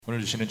오늘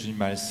주시는 주님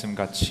말씀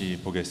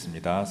같이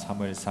보겠습니다.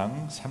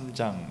 사무엘상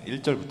 3장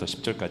 1절부터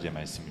 10절까지의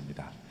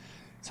말씀입니다.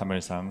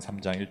 사무엘상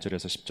 3장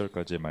 1절에서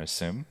 10절까지의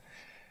말씀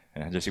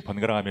한 절씩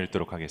번갈아가며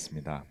읽도록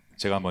하겠습니다.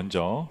 제가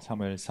먼저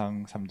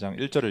사무엘상 3장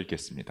 1절을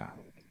읽겠습니다.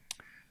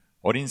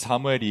 어린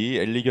사무엘이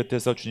엘리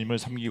곁에서 주님을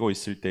섬기고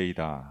있을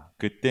때이다.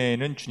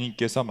 그때에는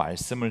주님께서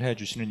말씀을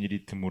해주시는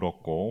일이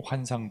드물었고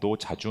환상도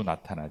자주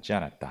나타나지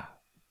않았다.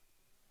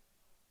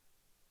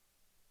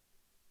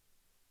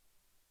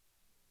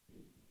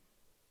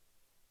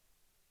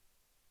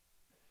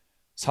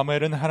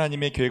 사무엘은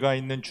하나님의 궤가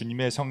있는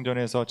주님의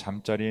성전에서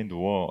잠자리에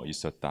누워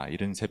있었다.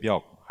 이른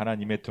새벽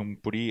하나님의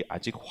등불이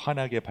아직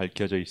환하게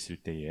밝혀져 있을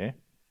때에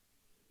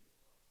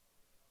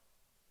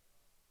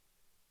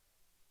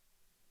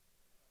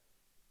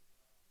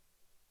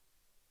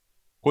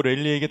곧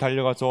엘리에게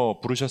달려가서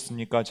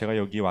부르셨습니까? 제가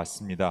여기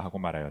왔습니다 하고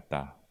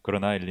말하였다.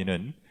 그러나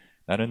엘리는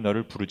나는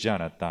너를 부르지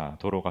않았다.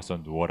 도로 가서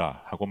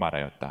누워라 하고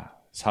말하였다.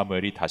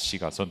 사무엘이 다시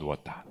가서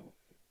누웠다.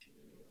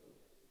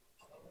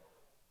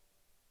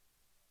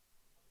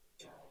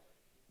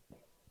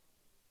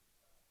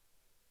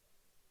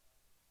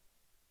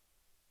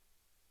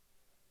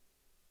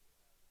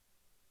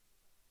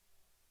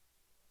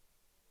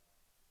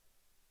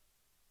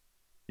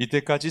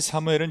 이때까지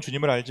사무엘은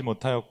주님을 알지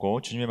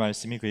못하였고 주님의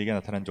말씀이 그에게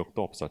나타난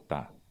적도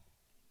없었다.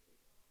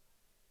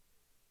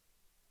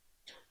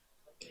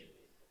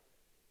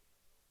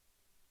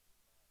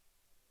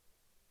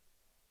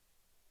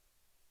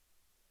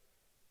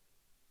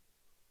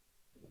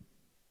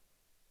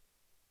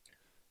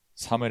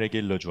 사무엘에게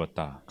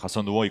일러주었다.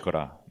 가서 누워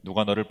있거라.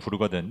 누가 너를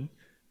부르거든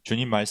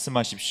주님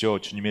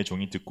말씀하십시오. 주님의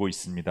종이 듣고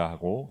있습니다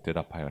하고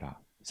대답하여라.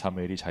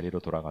 사무엘이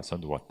자리로 돌아가서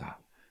누웠다.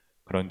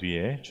 그런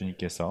뒤에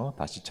주님께서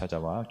다시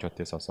찾아와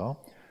곁에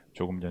서서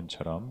조금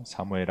전처럼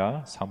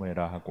사무엘아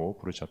사무엘아 하고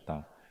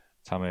부르셨다.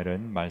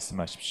 사무엘은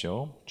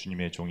말씀하십시오.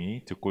 주님의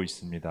종이 듣고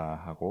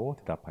있습니다 하고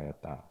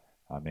대답하였다.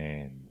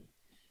 아멘.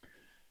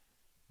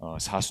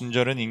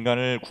 사순절은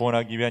인간을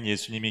구원하기 위한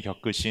예수님이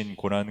겪으신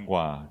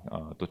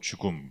고난과 또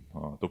죽음,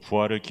 또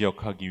부활을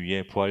기억하기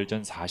위해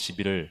부활전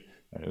 40일을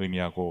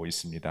의미하고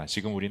있습니다.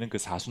 지금 우리는 그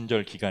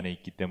사순절 기간에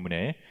있기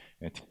때문에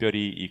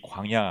특별히 이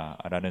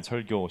광야라는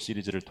설교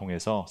시리즈를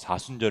통해서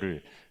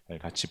사순절을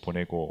같이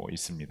보내고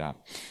있습니다.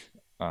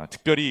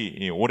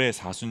 특별히 올해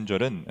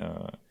사순절은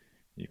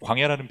이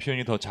광야라는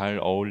표현이 더 잘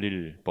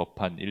어울릴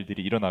법한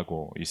일들이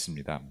일어나고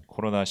있습니다.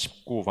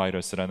 코로나19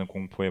 바이러스라는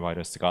공포의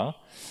바이러스가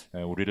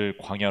우리를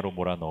광야로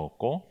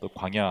몰아넣었고 또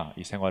광야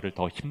이 생활을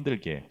더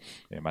힘들게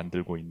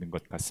만들고 있는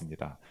것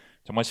같습니다.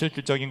 정말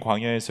실질적인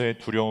광야에서의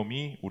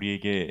두려움이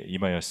우리에게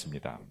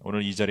임하였습니다.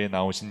 오늘 이 자리에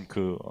나오신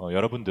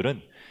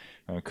여러분들은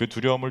그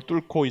두려움을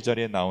뚫고 이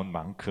자리에 나온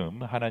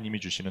만큼 하나님이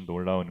주시는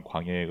놀라운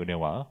광야의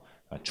은혜와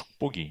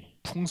축복이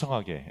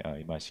풍성하게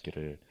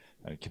임하시기를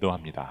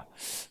기도합니다.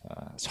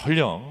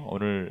 설령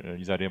오늘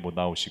이 자리에 못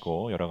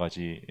나오시고 여러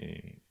가지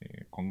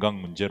건강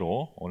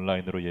문제로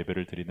온라인으로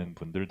예배를 드리는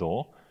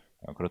분들도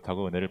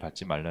그렇다고 은혜를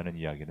받지 말라는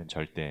이야기는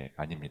절대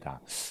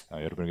아닙니다.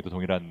 여러분에게도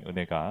동일한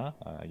은혜가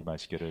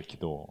임하시기를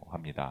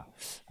기도합니다.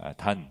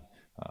 단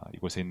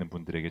이곳에 있는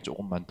분들에게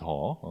조금만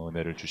더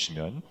은혜를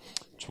주시면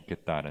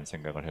좋겠다는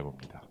생각을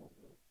해봅니다.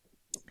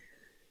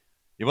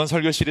 이번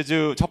설교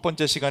시리즈 첫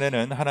번째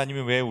시간에는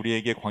하나님이 왜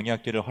우리에게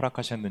광야길을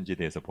허락하셨는지에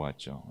대해서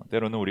보았죠.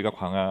 때로는 우리가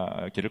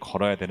광야길을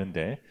걸어야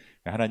되는데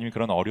하나님이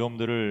그런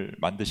어려움들을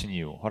만드신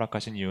이유,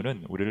 허락하신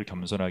이유는 우리를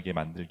겸손하게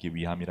만들기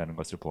위함이라는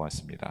것을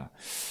보았습니다.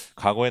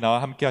 과거에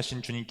나와 함께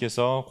하신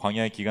주님께서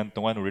광야의 기간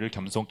동안 우리를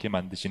겸손케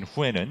만드신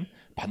후에는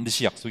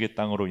반드시 약속의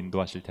땅으로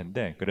인도하실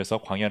텐데,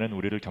 그래서 광야는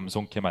우리를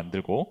겸손케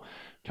만들고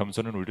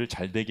겸손은 우리를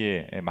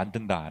잘되게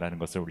만든다라는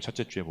것을 우리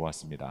첫째 주에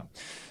보았습니다.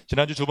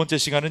 지난주 두 번째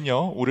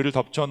시간은요, 우리를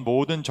덮쳐온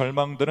모든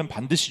절망들은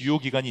반드시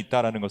유효기간이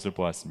있다라는 것을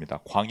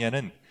보았습니다.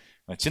 광야는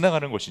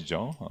지나가는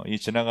곳이죠. 이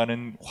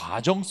지나가는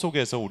과정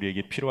속에서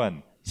우리에게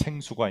필요한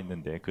생수가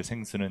있는데 그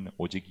생수는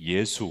오직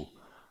예수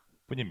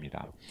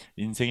뿐입니다.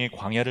 인생의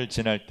광야를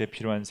지날 때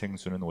필요한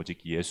생수는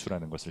오직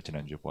예수라는 것을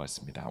지난주에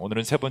보았습니다.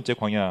 오늘은 세 번째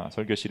광야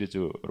설교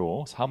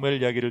시리즈로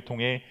사무엘 이야기를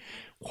통해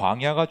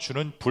광야가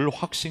주는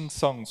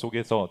불확실성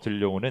속에서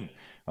들려오는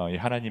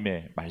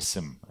하나님의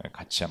말씀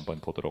같이 한번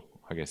보도록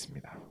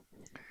하겠습니다.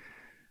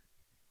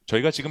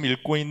 저희가 지금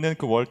읽고 있는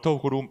그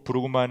월터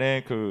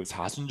브루그만의 그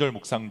사순절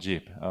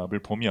묵상집을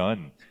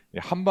보면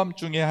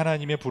한밤중에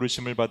하나님의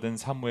부르심을 받은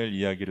사무엘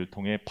이야기를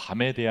통해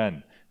밤에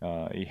대한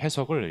이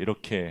해석을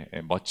이렇게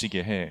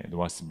멋지게 해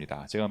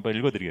놓았습니다. 제가 한번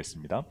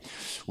읽어드리겠습니다.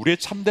 우리의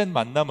참된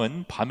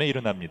만남은 밤에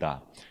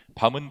일어납니다.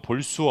 밤은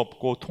볼 수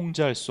없고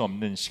통제할 수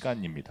없는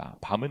시간입니다.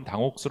 밤은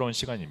당혹스러운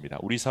시간입니다.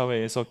 우리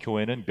사회에서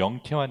교회는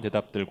명쾌한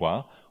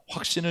대답들과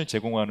확신을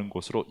제공하는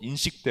곳으로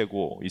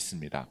인식되고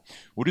있습니다.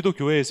 우리도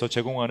교회에서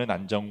제공하는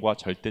안정과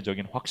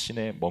절대적인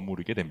확신에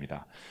머무르게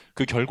됩니다.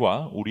 그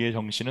결과 우리의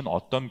정신은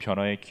어떤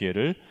변화의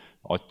기회를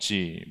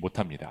얻지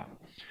못합니다.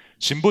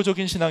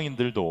 진보적인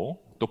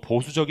신앙인들도 또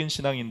보수적인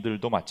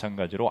신앙인들도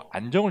마찬가지로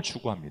안정을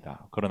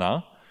추구합니다.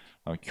 그러나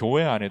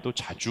교회 안에도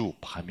자주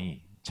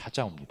밤이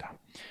찾아옵니다.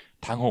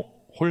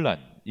 당혹, 혼란,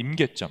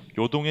 임계점,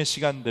 요동의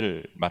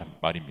시간들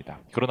말입니다.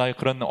 그러나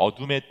그런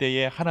어둠의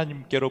때에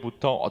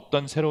하나님께로부터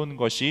어떤 새로운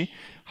것이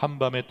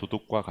한밤의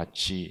도둑과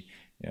같이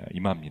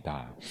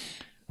임합니다.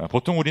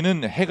 보통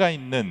우리는 해가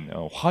있는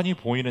환히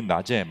보이는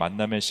낮에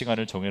만남의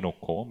시간을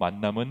정해놓고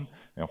만남은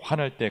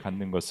환할 때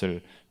갖는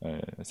것을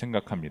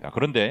생각합니다.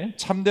 그런데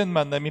참된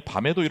만남이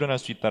밤에도 일어날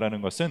수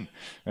있다는 것은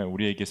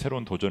우리에게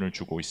새로운 도전을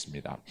주고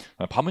있습니다.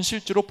 밤은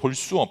실제로 볼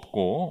수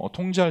없고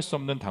통제할 수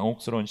없는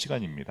당혹스러운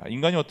시간입니다.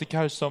 인간이 어떻게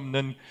할 수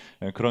없는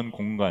그런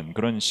공간,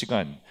 그런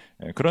시간,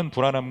 그런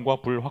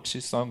불안함과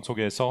불확실성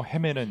속에서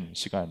헤매는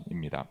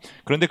시간입니다.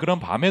 그런데 그런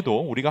밤에도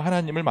우리가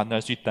하나님을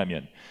만날 수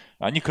있다면,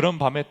 아니 그런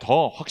밤에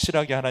더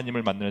확실하게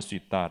하나님을 만날 수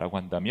있다라고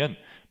한다면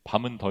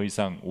밤은 더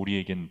이상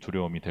우리에겐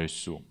두려움이 될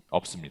수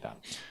없습니다.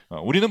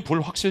 우리는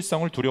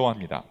불확실성을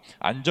두려워합니다.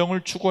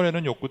 안정을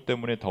추구하려는 욕구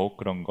때문에 더욱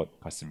그런 것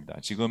같습니다.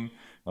 지금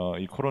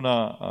이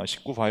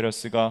코로나19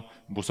 바이러스가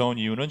무서운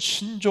이유는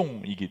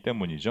신종이기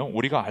때문이죠.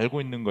 우리가 알고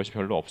있는 것이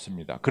별로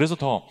없습니다. 그래서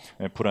더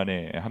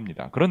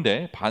불안해합니다.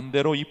 그런데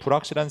반대로 이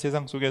불확실한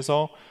세상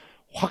속에서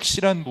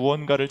확실한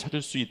무언가를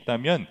찾을 수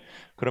있다면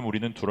그럼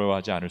우리는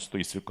두려워하지 않을 수도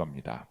있을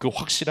겁니다. 그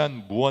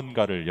확실한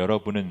무언가를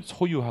여러분은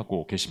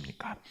소유하고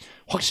계십니까?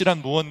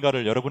 확실한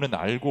무언가를 여러분은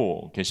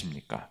알고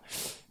계십니까?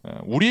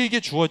 우리에게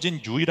주어진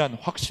유일한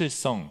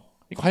확실성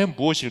과연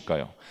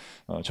무엇일까요?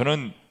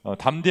 저는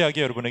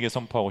담대하게 여러분에게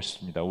선포하고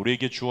싶습니다.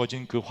 우리에게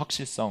주어진 그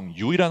확실성,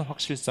 유일한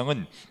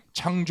확실성은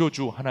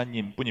창조주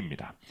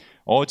하나님뿐입니다.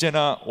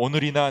 어제나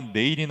오늘이나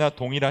내일이나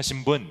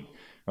동일하신 분,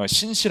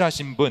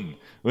 신실하신 분,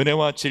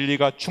 은혜와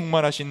진리가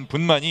충만하신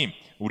분만이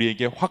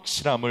우리에게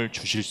확실함을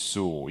주실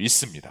수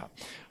있습니다.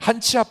 한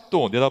치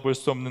앞도 내다볼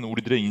수 없는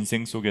우리들의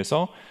인생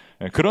속에서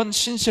그런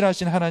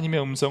신실하신 하나님의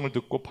음성을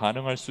듣고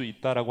반응할 수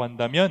있다라고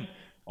한다면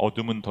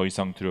어둠은 더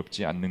이상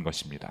두렵지 않는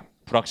것입니다.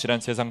 불확실한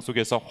세상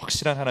속에서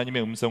확실한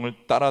하나님의 음성을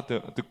따라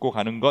듣고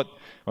가는 것,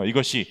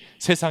 이것이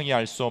세상이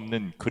알 수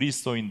없는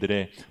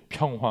그리스도인들의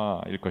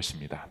평화일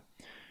것입니다.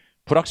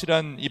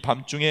 불확실한 이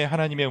밤중에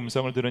하나님의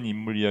음성을 들은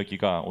인물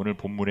이야기가 오늘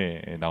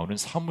본문에 나오는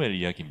사무엘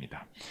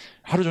이야기입니다.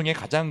 하루 종일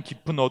가장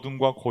깊은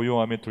어둠과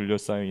고요함에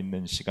둘러싸여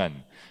있는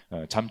시간,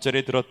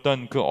 잠자리에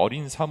들었던 그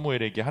어린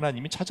사무엘에게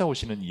하나님이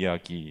찾아오시는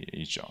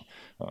이야기이죠.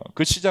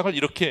 그 시작을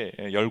이렇게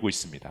열고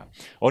있습니다.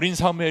 어린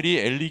사무엘이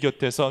엘리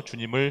곁에서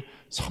주님을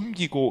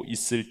섬기고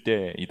있을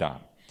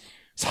때이다.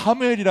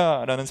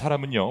 사무엘이라는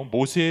사람은요,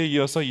 모세에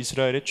이어서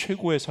이스라엘의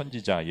최고의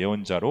선지자,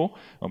 예언자로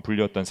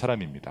불렸던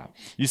사람입니다.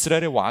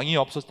 이스라엘의 왕이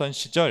없었던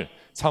시절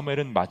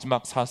사무엘은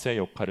마지막 사사의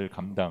역할을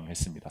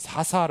감당했습니다.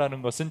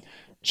 사사라는 것은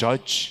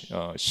judge,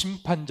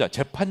 심판자,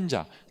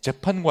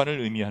 재판관을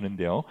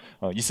의미하는데요.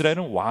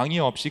 이스라엘은 왕이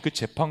없이 그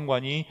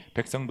재판관이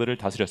백성들을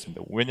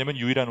다스렸습니다. 왜냐하면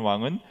유일한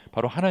왕은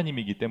바로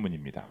하나님이기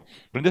때문입니다.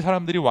 그런데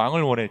사람들이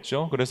왕을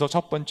원했죠. 그래서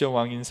첫 번째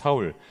왕인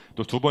사울,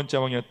 또 두 번째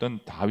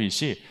왕이었던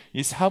다윗이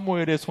이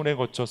사무엘의 손에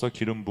거쳐서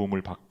기름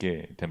부음을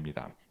받게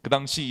됩니다. 그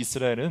당시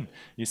이스라엘은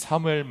이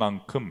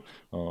사무엘만큼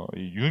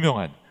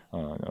유명한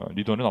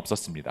리더는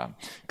없었습니다.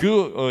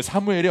 그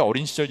사무엘의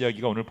어린 시절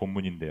이야기가 오늘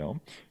본문인데요.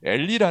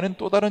 엘리라는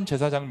또 다른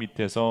제사장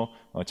밑에서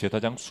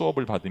제사장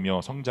수업을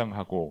받으며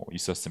성장하고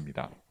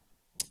있었습니다.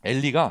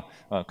 엘리가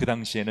그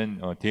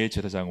당시에는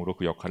대제사장으로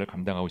그 역할을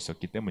감당하고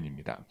있었기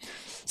때문입니다.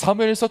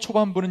 사무엘서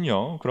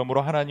초반부는요,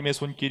 그러므로 하나님의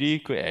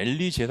손길이 그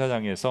엘리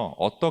제사장에서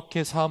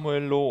어떻게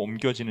사무엘로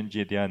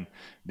옮겨지는지에 대한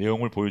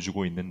내용을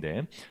보여주고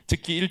있는데,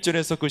 특히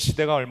 1절에서 그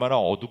시대가 얼마나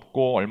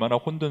어둡고 얼마나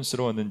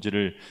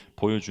혼돈스러웠는지를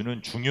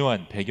보여주는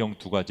중요한 배경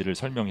두 가지를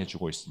설명해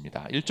주고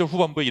있습니다. 1절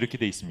후반부에 이렇게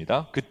돼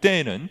있습니다.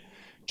 그때에는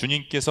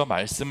주님께서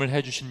말씀을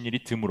해주신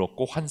일이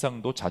드물었고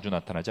환상도 자주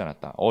나타나지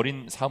않았다.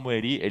 어린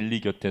사무엘이 엘리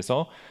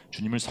곁에서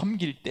주님을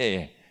섬길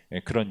때에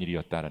그런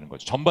일이었다라는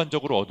거죠.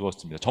 전반적으로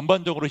어두웠습니다.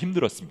 전반적으로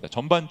힘들었습니다.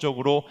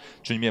 전반적으로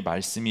주님의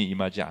말씀이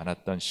임하지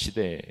않았던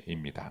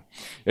시대입니다.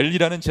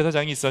 엘리라는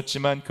제사장이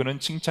있었지만 그는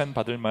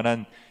칭찬받을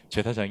만한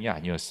제사장이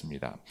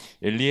아니었습니다.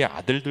 엘리의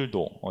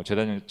아들들도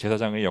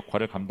제사장의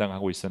역할을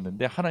감당하고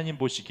있었는데 하나님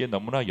보시기에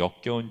너무나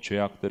역겨운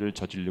죄악들을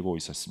저지르고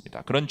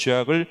있었습니다. 그런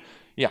죄악을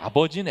이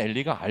아버지인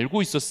엘리가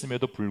알고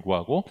있었음에도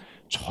불구하고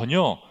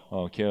전혀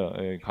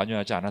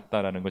관여하지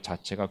않았다라는 것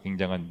자체가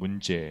굉장한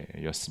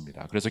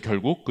문제였습니다. 그래서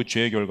결국 그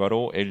죄의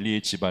결과로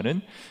엘리의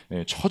집안은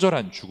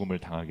처절한 죽음을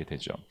당하게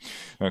되죠.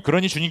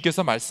 그러니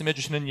주님께서 말씀해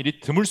주시는 일이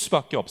드물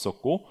수밖에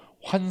없었고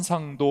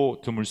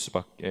환상도 드물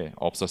수밖에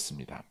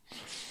없었습니다.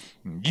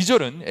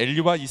 2절은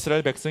엘리와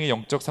이스라엘 백성의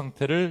영적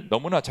상태를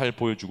너무나 잘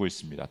보여주고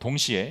있습니다.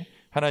 동시에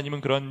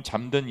하나님은 그런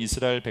잠든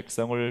이스라엘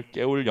백성을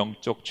깨울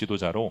영적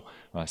지도자로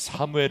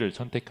사무엘을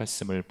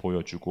선택했음을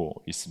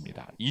보여주고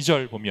있습니다.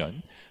 2절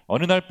보면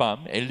어느 날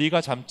밤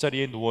엘리가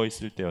잠자리에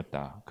누워있을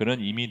때였다. 그는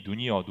이미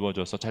눈이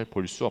어두워져서 잘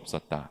볼 수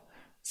없었다.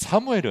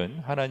 사무엘은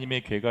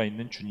하나님의 궤가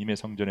있는 주님의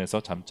성전에서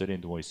잠자리에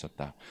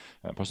누워있었다.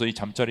 벌써 이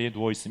잠자리에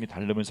누워있음이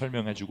다름을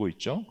설명해주고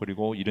있죠.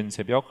 그리고 이른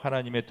새벽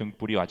하나님의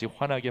등불이 아직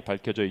환하게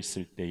밝혀져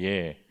있을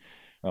때에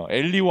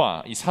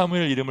엘리와 이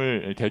사무엘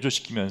이름을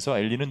대조시키면서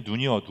엘리는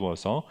눈이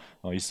어두워서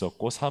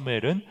있었고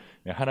사무엘은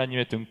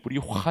하나님의 등불이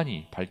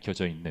환히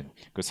밝혀져 있는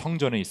그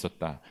성전에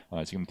있었다.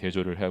 지금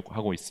대조를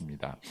하고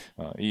있습니다.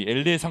 이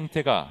엘리의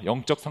상태가,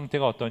 영적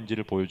상태가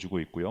어떤지를 보여주고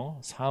있고요,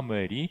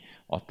 사무엘이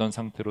어떤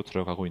상태로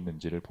들어가고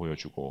있는지를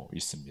보여주고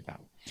있습니다.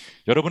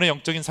 여러분의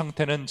영적인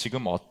상태는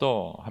지금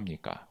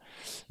어떠합니까?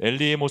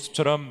 엘리의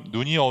모습처럼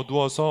눈이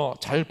어두워서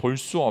잘 볼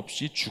수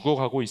없이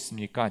죽어가고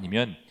있습니까?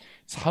 아니면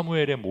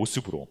사무엘의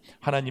모습으로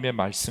하나님의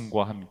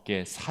말씀과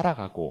함께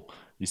살아가고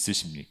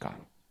있으십니까?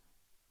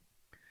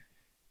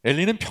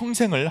 엘리는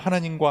평생을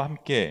하나님과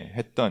함께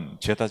했던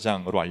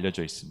제사장으로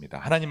알려져 있습니다.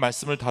 하나님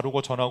말씀을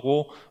다루고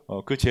전하고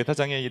그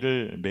제사장의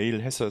일을 매일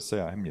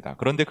했었어야 합니다.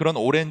 그런데 그런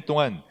오랜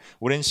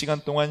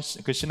시간 동안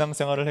그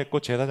신앙생활을 했고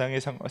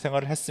제사장의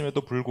생활을 했음에도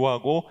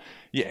불구하고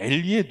이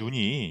엘리의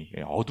눈이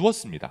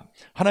어두웠습니다.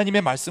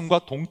 하나님의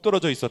말씀과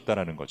동떨어져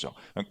있었다라는 거죠.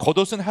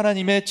 겉옷은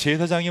하나님의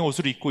제사장의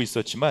옷을 입고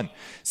있었지만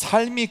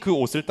삶이 그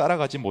옷을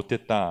따라가지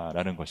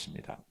못했다라는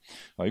것입니다.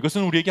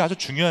 이것은 우리에게 아주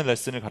중요한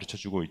레슨을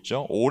가르쳐주고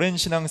있죠. 오랜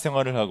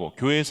신앙생활을 하고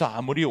교회에서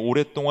아무리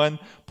오랫동안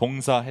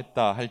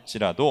봉사했다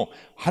할지라도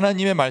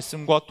하나님의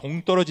말씀과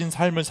동떨어진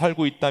삶을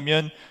살고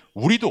있다면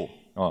우리도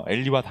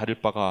엘리와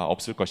다를 바가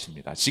없을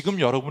것입니다.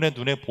 지금 여러분의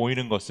눈에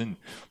보이는 것은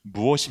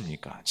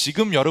무엇입니까?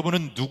 지금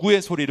여러분은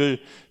누구의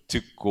소리를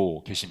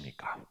듣고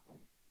계십니까?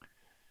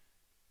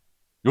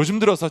 요즘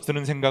들어서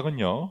드는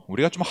생각은요,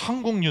 우리가 좀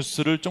한국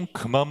뉴스를 좀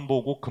그만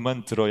보고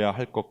그만 들어야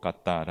할 것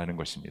같다라는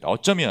것입니다.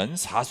 어쩌면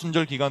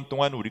사순절 기간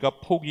동안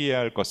우리가 포기해야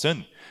할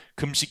것은,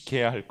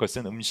 금식해야 할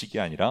것은 음식이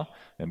아니라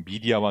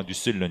미디어와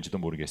뉴스일런지도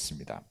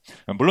모르겠습니다.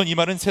 물론 이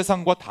말은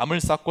세상과 담을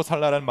쌓고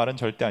살라라는 말은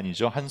절대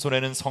아니죠. 한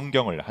손에는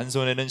성경을, 한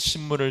손에는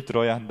신문을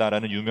들어야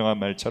한다라는 유명한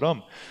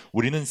말처럼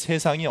우리는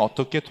세상이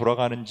어떻게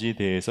돌아가는지에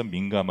대해서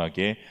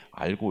민감하게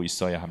알고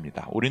있어야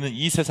합니다. 우리는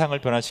이 세상을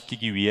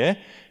변화시키기 위해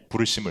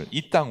부르심을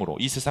이 땅으로,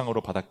 이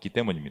세상으로 받았기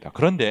때문입니다.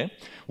 그런데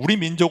우리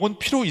민족은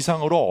필요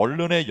이상으로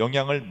언론의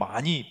영향을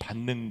많이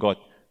받는 것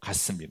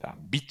같습니다.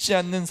 믿지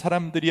않는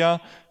사람들이야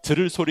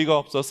들을 소리가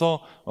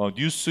없어서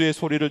뉴스의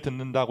소리를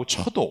듣는다고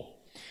쳐도,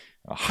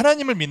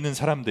 하나님을 믿는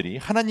사람들이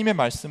하나님의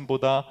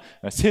말씀보다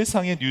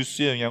세상의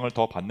뉴스의 영향을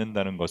더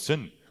받는다는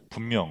것은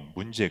분명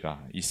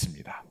문제가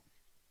있습니다.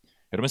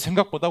 여러분,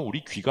 생각보다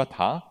우리 귀가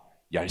다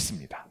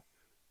얇습니다.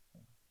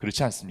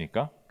 그렇지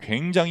않습니까?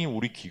 굉장히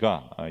우리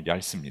귀가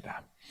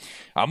얇습니다.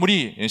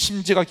 아무리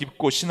심지가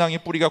깊고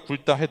신앙의 뿌리가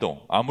굵다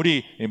해도,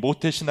 아무리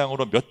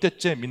모태신앙으로 몇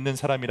대째 믿는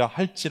사람이라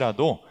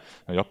할지라도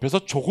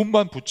옆에서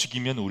조금만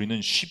부추기면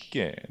우리는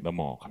쉽게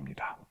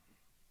넘어갑니다.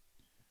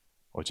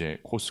 어제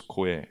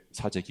코스코에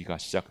사재기가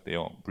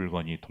시작되어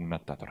물건이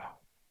동났다더라.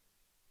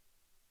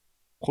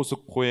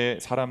 코스코에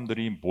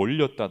사람들이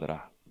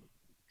몰렸다더라.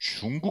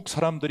 중국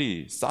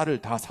사람들이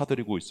쌀을 다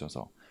사들이고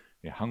있어서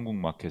한국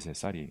마켓에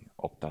쌀이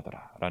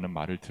없다더라 라는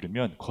말을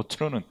들으면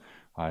겉으로는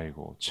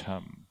아이고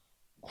참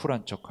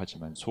쿨한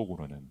척하지만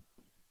속으로는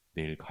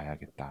내일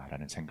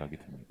가야겠다라는 생각이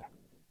듭니다.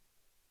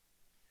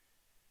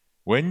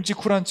 왠지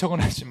쿨한 척은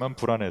하지만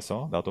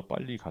불안해서 나도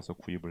빨리 가서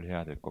구입을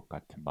해야 될 것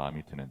같은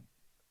마음이 드는,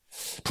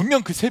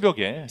 분명 그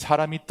새벽에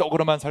사람이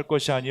떡으로만 살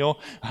것이 아니요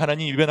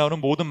하나님 입에 나오는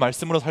모든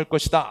말씀으로 살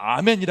것이다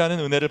아멘이라는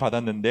은혜를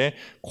받았는데,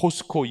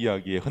 코스코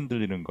이야기에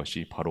흔들리는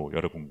것이 바로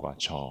여러분과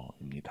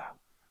저입니다.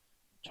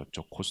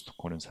 저쪽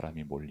코스트코는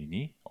사람이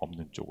몰리니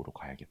없는 쪽으로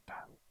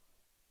가야겠다.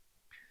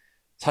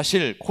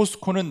 사실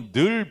코스트코는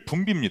늘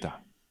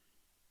붐빕니다.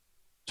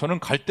 저는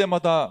갈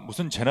때마다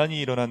무슨 재난이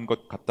일어난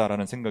것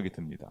같다라는 생각이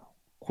듭니다.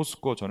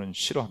 코스트코 저는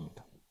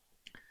싫어합니다.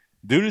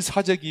 늘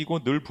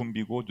사재기이고 늘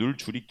붐비고 늘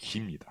줄이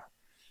깁니다.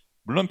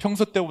 물론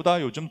평소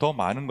때보다 요즘 더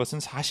많은 것은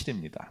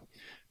사실입니다.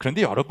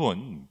 그런데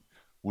여러분,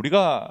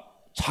 우리가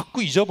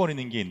자꾸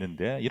잊어버리는 게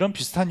있는데, 이런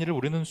비슷한 일을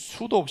우리는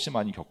수도 없이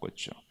많이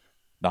겪었죠.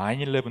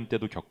 9/11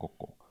 때도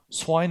겪었고,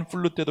 스와인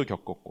플루 때도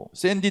겪었고,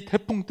 샌디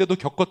태풍 때도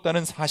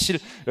겪었다는 사실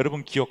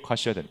여러분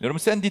기억하셔야 됩니다. 여러분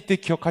샌디 때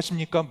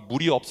기억하십니까?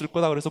 물이 없을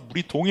거다 그래서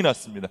물이 동이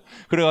났습니다.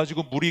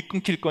 그래가지고 물이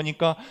끊길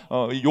거니까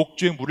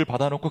욕조에 물을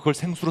받아놓고 그걸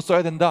생수로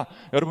써야 된다.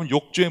 여러분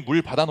욕조에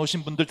물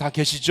받아놓으신 분들 다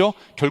계시죠?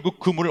 결국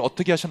그 물을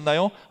어떻게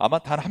하셨나요? 아마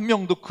단 한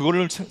명도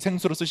그걸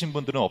생수로 쓰신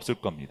분들은 없을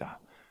겁니다.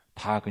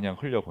 다 그냥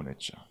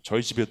흘려보냈죠.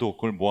 저희 집에도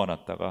그걸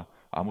모아놨다가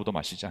아무도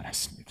마시지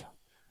않았습니다.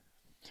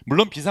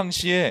 물론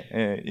비상시에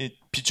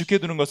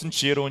비축해두는 것은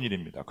지혜로운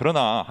일입니다.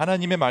 그러나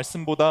하나님의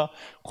말씀보다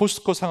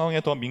코스트코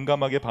상황에 더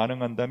민감하게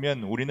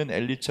반응한다면 우리는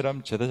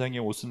엘리처럼 제사장의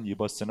옷은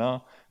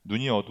입었으나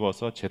눈이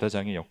어두워서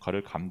제사장의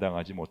역할을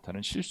감당하지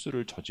못하는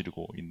실수를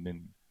저지르고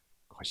있는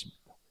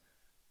것입니다.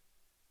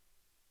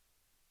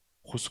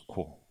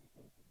 코스트코,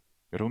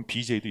 여러분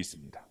BJ도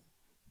있습니다.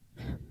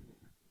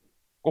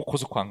 꼭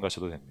코스트코 안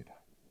가셔도 됩니다.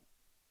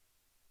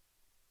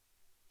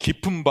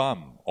 깊은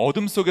밤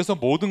어둠 속에서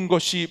모든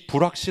것이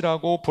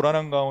불확실하고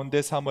불안한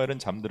가운데 사무엘은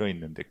잠들어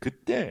있는데,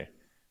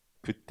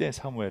 그때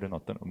사무엘은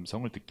어떤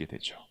음성을 듣게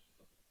되죠.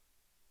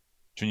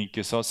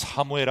 주님께서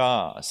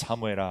사무엘아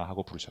사무엘아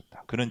하고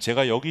부르셨다. 그는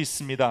제가 여기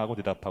있습니다 하고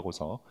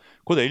대답하고서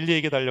곧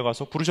엘리에게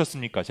달려가서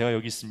부르셨습니까? 제가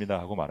여기 있습니다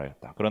하고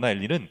말하였다. 그러나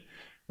엘리는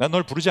난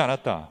널 부르지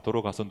않았다.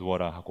 도로 가서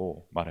누워라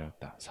하고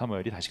말하였다.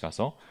 사무엘이 다시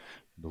가서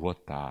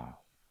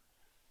누웠다.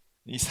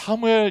 이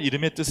사무엘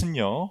이름의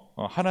뜻은요,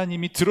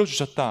 하나님이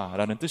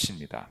들어주셨다라는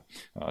뜻입니다.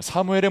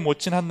 사무엘의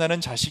모친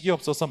한나는 자식이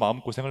없어서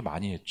마음고생을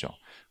많이 했죠.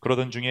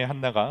 그러던 중에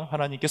한나가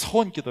하나님께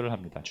서원 기도를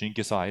합니다.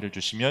 주님께서 아이를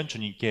주시면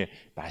주님께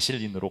마실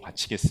인으로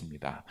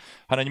바치겠습니다.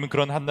 하나님은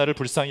그런 한나를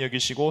불쌍히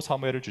여기시고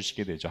사무엘을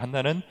주시게 되죠.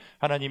 한나는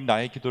하나님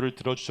나의 기도를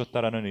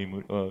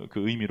들어주셨다라는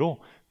그 의미로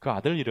그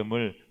아들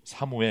이름을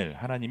사무엘,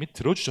 하나님이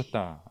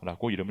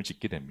들어주셨다라고 이름을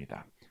짓게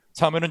됩니다.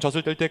 사무엘은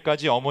젖을 뗄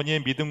때까지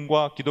어머니의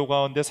믿음과 기도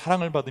가운데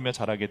사랑을 받으며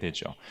자라게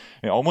되죠.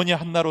 어머니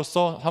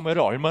한나로서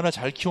사무엘을 얼마나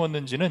잘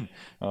키웠는지는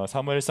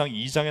사무엘상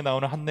 2장에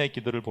나오는 한나의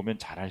기도를 보면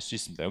잘 알 수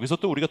있습니다. 여기서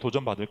또 우리가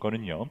도전받을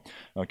거는요,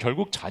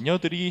 결국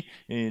자녀들이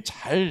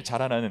잘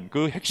자라나는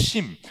그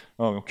핵심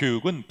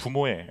교육은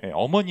부모의,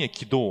 어머니의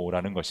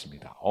기도라는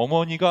것입니다.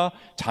 어머니가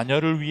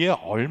자녀를 위해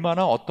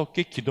얼마나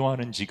어떻게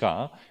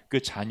기도하는지가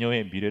그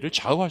자녀의 미래를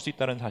좌우할 수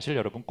있다는 사실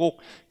여러분 꼭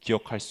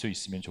기억할 수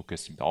있으면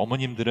좋겠습니다.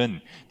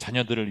 어머님들은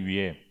자녀들을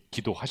위해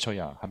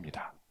기도하셔야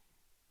합니다.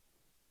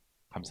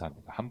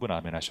 감사합니다. 한 분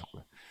아멘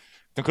하셨고요.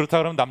 그렇다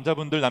그러면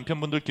남자분들,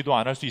 남편분들 기도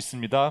안 할 수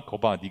있습니다.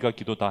 거봐, 네가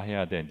기도 다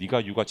해야 돼.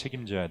 네가 육아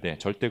책임져야 돼.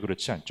 절대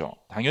그렇지 않죠.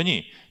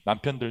 당연히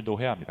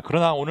남편들도 해야 합니다.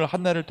 그러나 오늘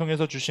한나를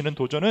통해서 주시는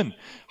도전은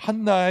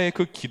한나의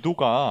그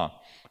기도가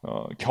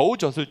겨우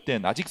젖을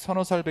땐 아직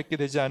서너 살밖에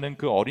되지 않은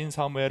그 어린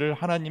사무엘을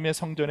하나님의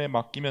성전에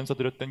맡기면서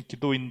드렸던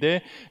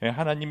기도인데,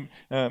 하나님은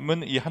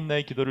이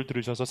한나의 기도를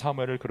들으셔서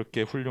사무엘을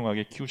그렇게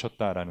훌륭하게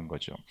키우셨다라는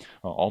거죠.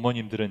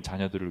 어머님들은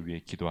자녀들을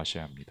위해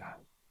기도하셔야 합니다.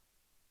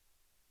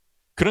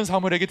 그런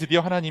사무엘에게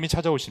드디어 하나님이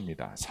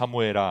찾아오십니다.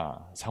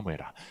 사무엘아,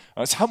 사무엘아.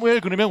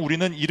 사무엘 그러면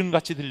우리는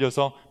이름같이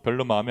들려서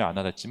별로 마음에 안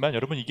와닿지만,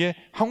 여러분 이게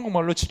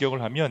한국말로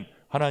직역을 하면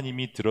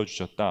하나님이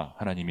들어주셨다,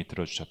 하나님이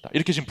들어주셨다,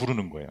 이렇게 지금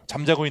부르는 거예요.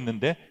 잠자고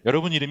있는데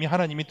여러분 이름이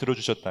하나님이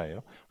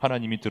들어주셨다예요.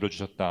 하나님이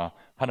들어주셨다,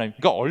 하나님.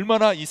 그러니까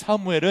얼마나 이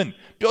사무엘은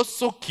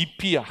뼛속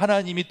깊이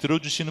하나님이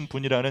들어주시는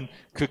분이라는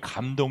그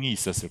감동이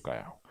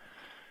있었을까요?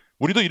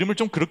 우리도 이름을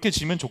좀 그렇게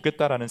지으면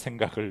좋겠다라는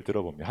생각을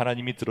들어봅니다.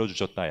 하나님이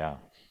들어주셨다야,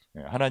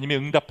 하나님이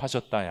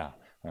응답하셨다야,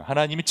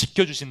 하나님이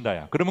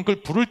지켜주신다야. 그러면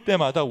그걸 부를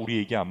때마다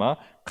우리에게 아마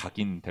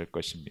각인될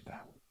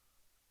것입니다.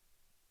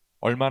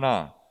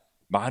 얼마나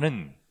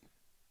많은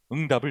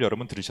응답을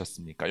여러분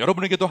들으셨습니까?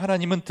 여러분에게도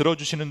하나님은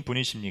들어주시는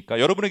분이십니까?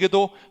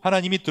 여러분에게도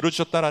하나님이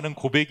들어주셨다라는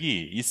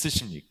고백이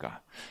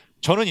있으십니까?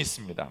 저는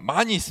있습니다.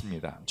 많이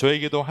있습니다.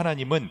 저에게도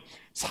하나님은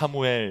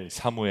사무엘,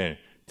 사무엘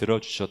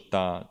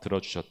들어주셨다,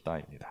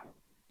 들어주셨다입니다.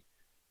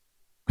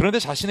 그런데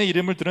자신의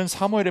이름을 들은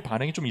사무엘의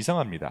반응이 좀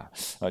이상합니다.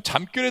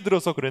 잠결에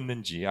들어서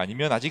그랬는지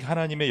아니면 아직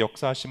하나님의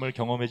역사하심을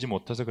경험하지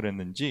못해서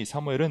그랬는지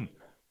사무엘은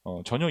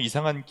전혀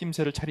이상한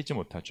낌새를 차리지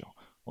못하죠.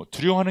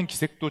 두려워하는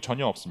기색도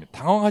전혀 없습니다.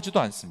 당황하지도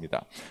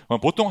않습니다.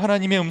 보통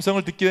하나님의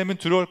음성을 듣게 되면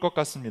두려울 것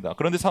같습니다.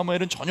 그런데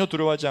사무엘은 전혀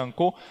두려워하지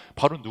않고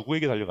바로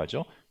누구에게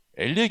달려가죠?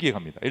 엘리에게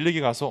갑니다.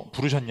 엘리에게 가서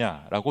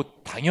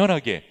부르셨냐라고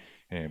당연하게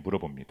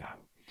물어봅니다.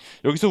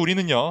 여기서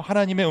우리는요,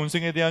 하나님의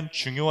음성에 대한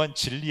중요한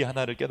진리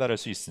하나를 깨달을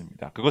수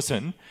있습니다.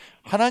 그것은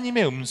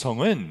하나님의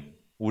음성은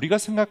우리가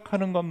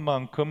생각하는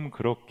것만큼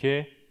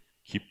그렇게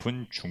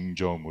깊은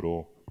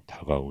중저음으로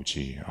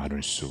다가오지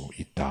않을 수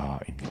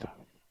있다입니다.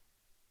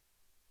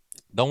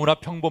 너무나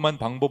평범한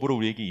방법으로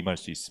우리에게 임할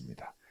수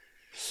있습니다.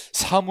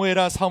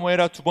 사무엘아,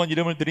 사무엘아 두 번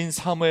이름을 들인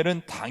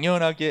사무엘은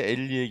당연하게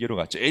엘리에게로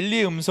갔죠.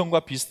 엘리의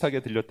음성과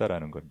비슷하게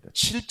들렸다라는 겁니다.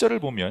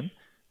 7절을 보면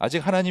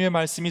아직 하나님의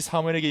말씀이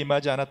사무엘에게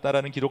임하지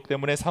않았다라는 기록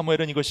때문에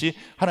사무엘은 이것이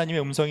하나님의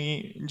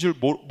음성인 줄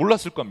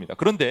몰랐을 겁니다.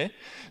 그런데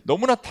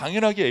너무나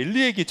당연하게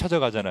엘리에게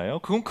찾아가잖아요.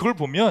 그걸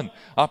보면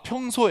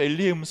평소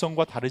엘리의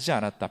음성과 다르지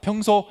않았다,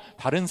 평소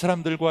다른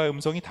사람들과의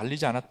음성이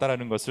달리지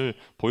않았다라는 것을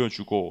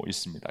보여주고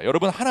있습니다.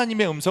 여러분,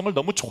 하나님의 음성을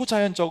너무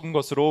초자연적인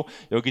것으로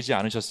여기지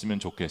않으셨으면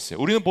좋겠어요.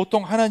 우리는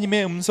보통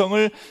하나님의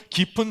음성을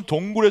깊은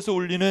동굴에서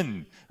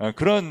울리는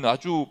그런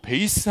아주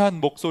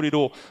베이스한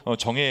목소리로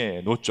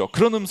정해놓죠.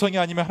 그런 음성이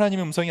아니면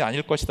하나님의 음성이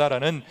아닐 것이다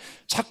라는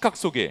착각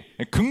속에,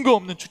 근거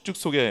없는 추측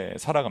속에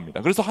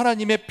살아갑니다. 그래서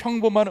하나님의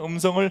평범한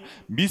음성을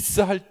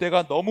미스할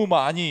때가 너무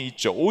많이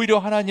있죠. 오히려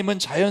하나님은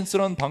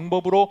자연스러운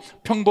방법으로,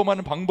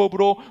 평범한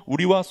방법으로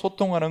우리와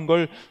소통하는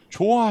걸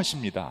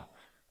좋아하십니다.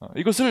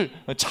 이것을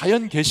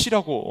자연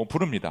계시라고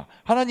부릅니다.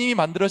 하나님이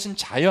만들어진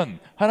자연,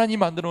 하나님이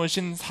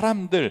만들어놓으신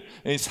사람들,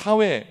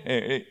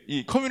 사회,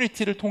 이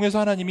커뮤니티를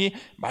통해서 하나님이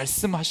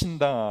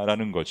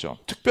말씀하신다라는 거죠.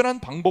 특별한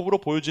방법으로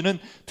보여지는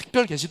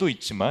특별 계시도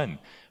있지만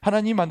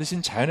하나님이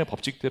만드신 자연의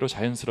법칙대로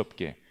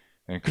자연스럽게,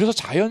 그래서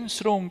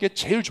자연스러운 게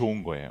제일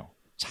좋은 거예요.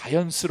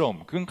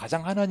 자연스러움, 그건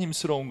가장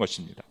하나님스러운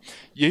것입니다.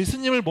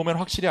 예수님을 보면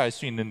확실히 알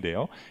수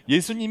있는데요,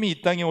 예수님이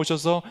이 땅에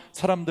오셔서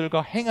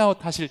사람들과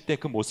행아웃 하실 때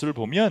그 모습을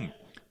보면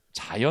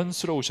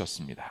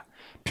자연스러우셨습니다.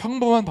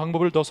 평범한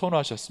방법을 더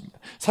선호하셨습니다.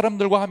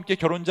 사람들과 함께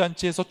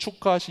결혼잔치에서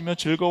축하하시며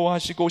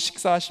즐거워하시고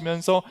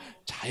식사하시면서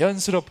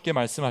자연스럽게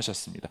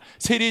말씀하셨습니다.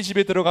 세리의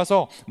집에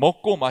들어가서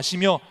먹고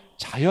마시며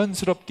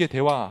자연스럽게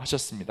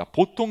대화하셨습니다.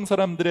 보통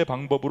사람들의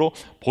방법으로,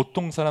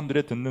 보통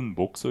사람들의 듣는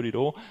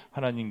목소리로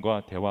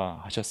하나님과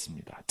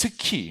대화하셨습니다.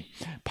 특히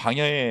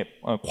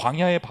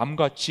광야의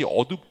밤같이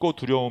어둡고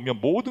두려우며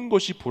모든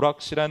것이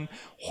불확실한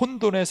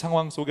혼돈의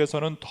상황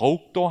속에서는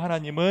더욱더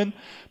하나님은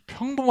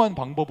평범한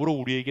방법으로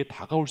우리에게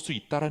다가올 수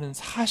있다는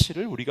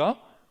사실을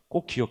우리가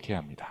꼭 기억해야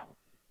합니다.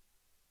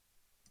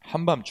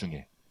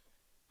 한밤중에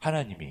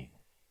하나님이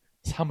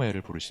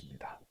사무엘을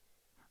부르십니다.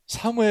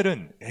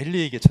 사무엘은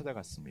엘리에게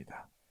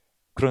찾아갔습니다.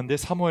 그런데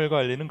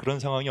사무엘과 엘리는 그런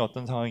상황이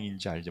어떤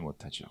상황인지 알지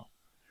못하죠.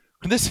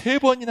 그런데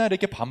 3번이나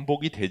이렇게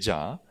반복이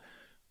되자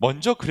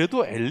먼저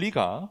그래도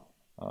엘리가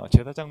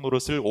제사장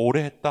노릇을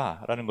오래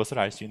했다라는 것을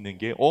알 수 있는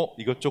게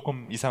이거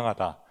조금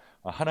이상하다,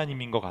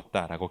 하나님인 것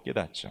같다라고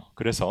깨닫죠.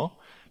 그래서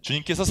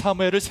주님께서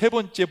사무엘을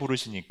 3번째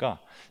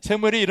부르시니까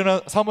사무엘이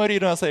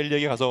일어나서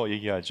엘리에게 가서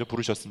얘기하죠.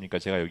 부르셨습니까?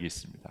 제가 여기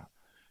있습니다.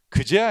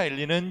 그제야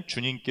엘리는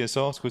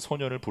주님께서 그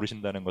소년을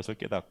부르신다는 것을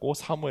깨닫고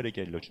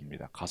사무엘에게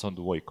알려줍니다. 가서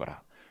누워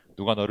있거라.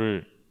 누가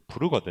너를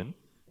부르거든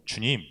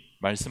주님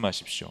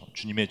말씀하십시오.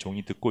 주님의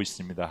종이 듣고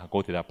있습니다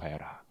하고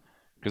대답하여라.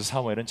 그래서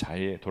사무엘은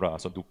자리에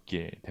돌아와서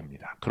눕게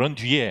됩니다. 그런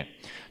뒤에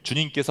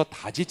주님께서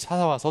다시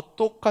찾아와서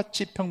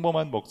똑같이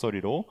평범한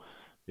목소리로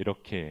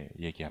이렇게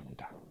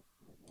얘기합니다.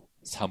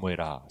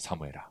 사무엘아,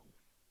 사무엘아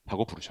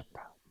하고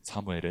부르셨다.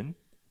 사무엘은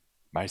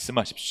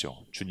말씀하십시오.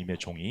 주님의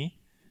종이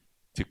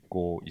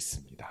듣고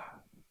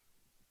있습니다.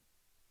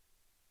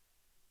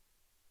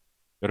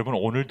 여러분,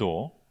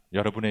 오늘도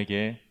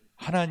여러분에게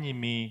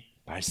하나님이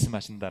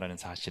말씀하신다는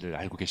사실을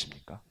알고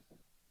계십니까?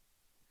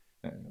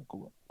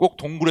 꼭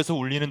동굴에서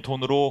울리는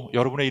톤으로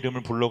여러분의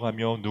이름을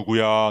불러가며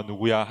누구야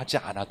누구야 하지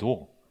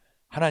않아도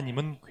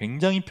하나님은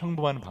굉장히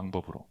평범한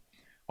방법으로,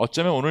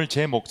 어쩌면 오늘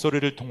제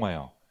목소리를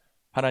통하여,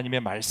 하나님의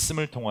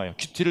말씀을 통하여,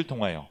 큐티를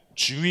통하여,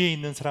 주위에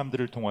있는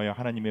사람들을 통하여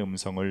하나님의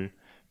음성을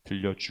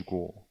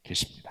들려주고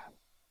계십니다.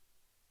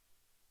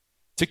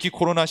 특히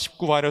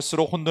코로나19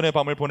 바이러스로 혼돈의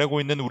밤을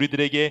보내고 있는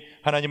우리들에게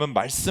하나님은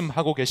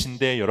말씀하고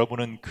계신데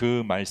여러분은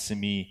그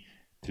말씀이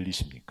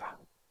들리십니까?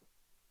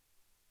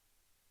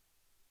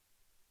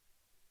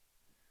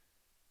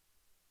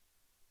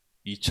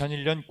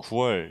 (2001년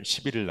 9월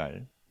 11일)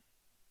 날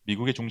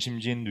미국의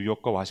중심지인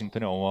뉴욕과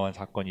와싱턴에 어마어마한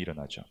사건이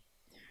일어나죠.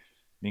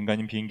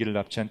 민간인 비행기를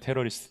납치한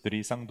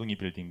테러리스트들이 쌍둥이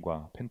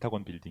빌딩과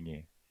펜타곤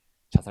빌딩에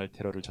자살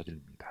테러를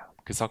저지릅니다.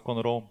 그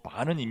사건으로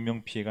많은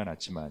인명피해가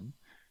났지만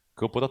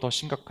그것보다 더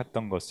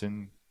심각했던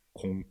것은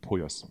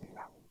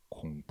공포였습니다.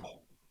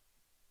 공포.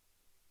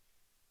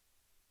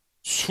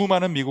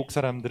 수많은 미국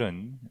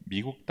사람들은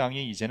미국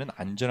땅이 이제는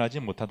안전하지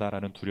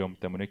못하다라는 두려움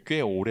때문에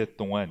꽤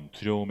오랫동안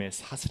두려움의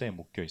사슬에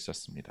묶여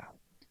있었습니다.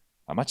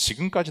 아마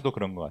지금까지도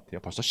그런 것 같아요.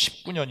 벌써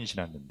 19년이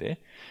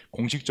지났는데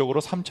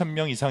공식적으로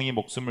 3,000명 이상이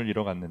목숨을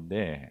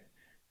잃어갔는데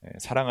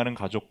사랑하는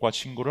가족과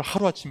친구를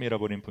하루아침에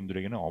잃어버린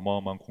분들에게는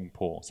어마어마한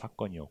공포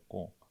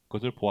사건이었고,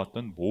 그것을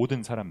보았던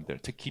모든 사람들,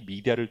 특히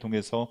미디어를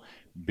통해서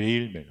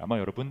매일매일, 아마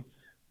여러분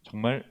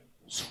정말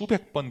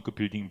수백 번 그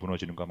빌딩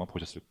무너지는 거 아마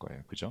보셨을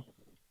거예요. 그죠?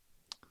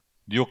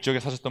 뉴욕 지역에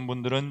사셨던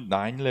분들은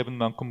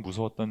 9/11만큼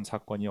무서웠던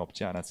사건이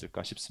없지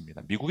않았을까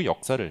싶습니다. 미국의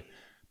역사를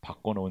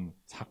바꿔놓은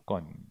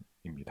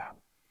사건입니다.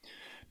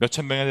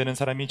 몇천 명이 되는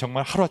사람이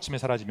정말 하루아침에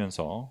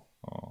사라지면서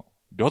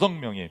몇억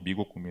명의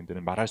미국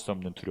국민들은 말할 수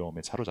없는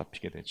두려움에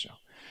사로잡히게 되죠.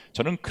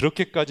 저는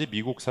그렇게까지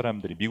미국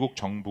사람들이, 미국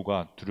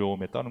정부가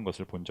두려움에 떠는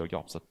것을 본 적이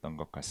없었던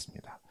것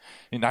같습니다.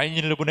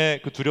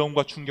 9/11의 그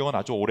두려움과 충격은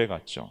아주 오래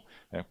갔죠.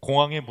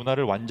 공항의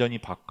문화를 완전히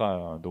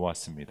바꿔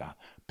놓았습니다.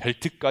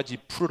 벨트까지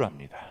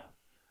풀으랍니다.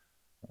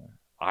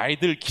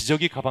 아이들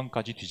기저귀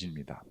가방까지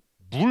뒤집니다.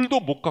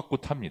 물도 못 갖고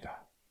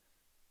탑니다.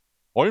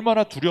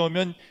 얼마나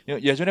두려우면,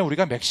 예전에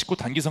우리가 멕시코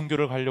단기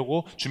선교를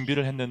가려고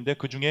준비를 했는데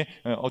그중에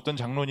어떤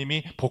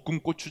장로님이 볶음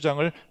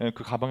고추장을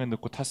그 가방에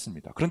넣고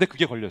탔습니다. 그런데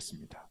그게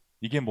걸렸습니다.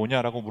 이게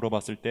뭐냐라고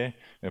물어봤을 때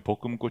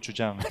볶음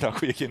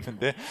고추장이라고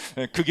얘기했는데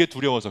그게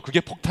두려워서, 그게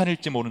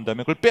폭탄일지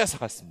모른다며 그걸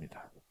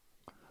뺏어갔습니다.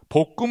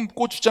 볶음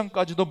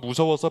고추장까지도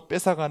무서워서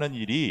뺏어가는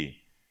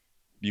일이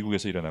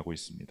미국에서 일어나고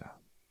있습니다.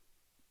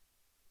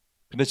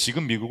 근데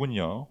지금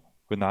미국은요,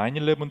 그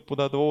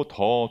 9/11보다도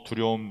더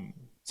두려운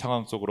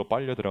상황 속으로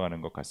빨려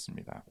들어가는 것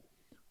같습니다.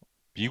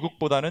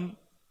 미국보다는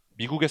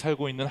미국에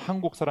살고 있는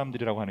한국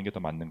사람들이라고 하는 게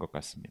더 맞는 것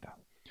같습니다.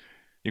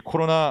 이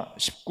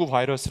코로나19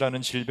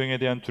 바이러스라는 질병에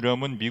대한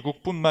두려움은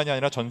미국뿐만이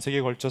아니라 전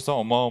세계에 걸쳐서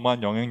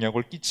어마어마한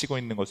영향력을 끼치고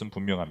있는 것은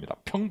분명합니다.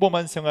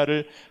 평범한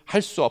생활을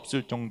할 수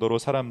없을 정도로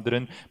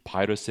사람들은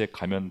바이러스에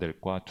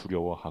감염될까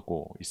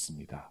두려워하고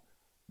있습니다.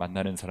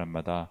 만나는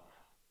사람마다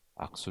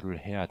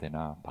악수를 해야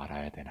되나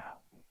말아야 되나,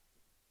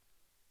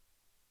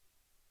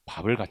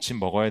 밥을 같이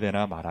먹어야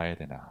되나 말아야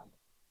되나,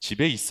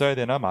 집에 있어야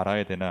되나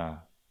말아야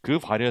되나, 그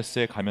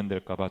바이러스에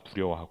감염될까 봐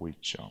두려워하고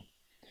있죠.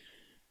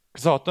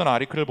 그래서 어떤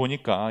아리클을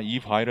보니까 이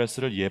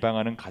바이러스를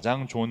예방하는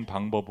가장 좋은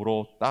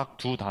방법으로 딱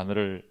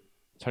 2단어를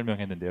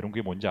설명했는데, 여러분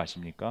그게 뭔지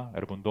아십니까?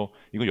 여러분도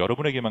이거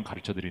여러분에게만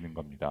가르쳐 드리는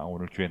겁니다.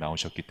 오늘 교회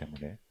나오셨기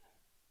때문에.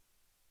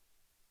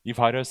 이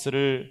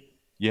바이러스를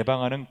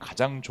예방하는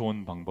가장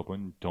좋은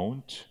방법은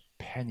Don't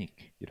panic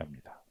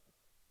이랍니다.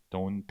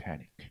 Don't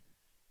panic.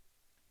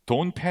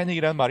 Don't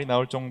panic이라는 말이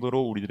나올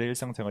정도로 우리들의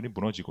일상생활이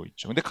무너지고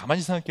있죠. 근데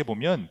가만히 생각해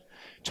보면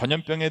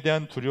전염병에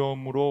대한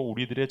두려움으로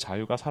우리들의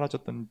자유가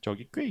사라졌던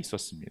적이 꽤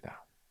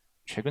있었습니다.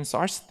 최근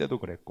사르스 때도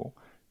그랬고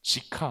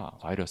지카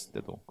바이러스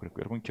때도 그랬고,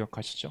 여러분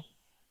기억하시죠?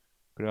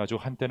 그래가지고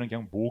한때는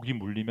그냥 모기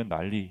물리면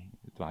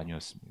난리도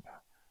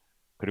아니었습니다.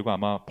 그리고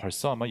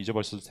벌써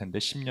잊어버렸을 텐데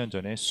 10년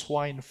전에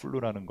스와인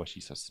플루라는 것이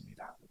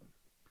있었습니다.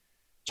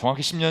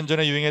 정확히 10년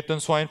전에 유행했던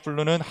스와인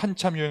플루는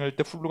한참 유행할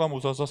때 플루가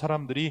무서워서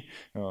사람들이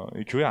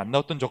교회 안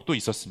나왔던 적도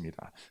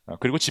있었습니다.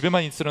 그리고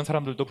집에만 있으는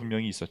사람들도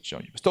분명히 있었죠.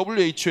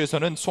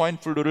 WHO에서는 스와인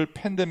플루를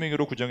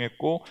팬데믹으로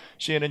규정했고,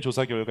 CNN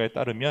조사 결과에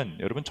따르면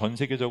여러분 전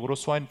세계적으로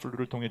스와인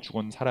플루를 통해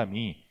죽은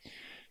사람이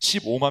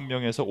 15만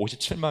명에서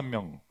 57만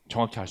명,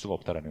 정확히 알 수가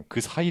없다라는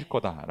그 사이일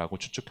거다라고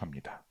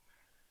추측합니다.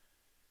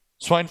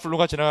 스와인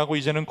플루가 지나가고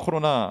이제는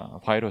코로나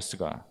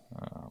바이러스가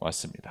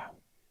왔습니다.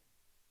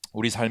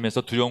 우리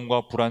삶에서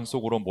두려움과 불안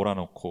속으로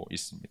몰아넣고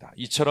있습니다.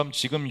 이처럼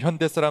지금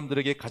현대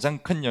사람들에게 가장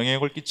큰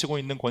영향을 끼치고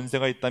있는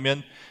권세가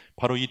있다면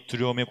바로 이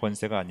두려움의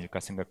권세가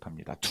아닐까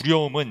생각합니다.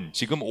 두려움은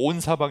지금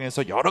온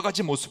사방에서 여러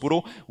가지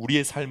모습으로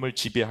우리의 삶을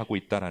지배하고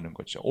있다는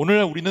거죠.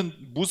 오늘날 우리는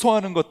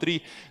무서워하는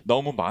것들이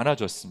너무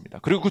많아졌습니다.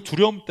 그리고 그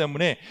두려움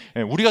때문에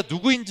우리가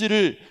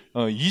누구인지를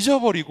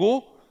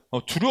잊어버리고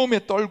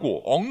두려움에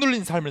떨고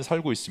억눌린 삶을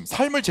살고 있습니다.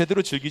 삶을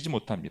제대로 즐기지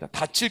못합니다.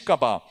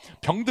 다칠까봐,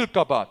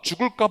 병들까봐,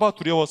 죽을까봐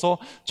두려워서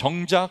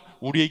정작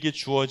우리에게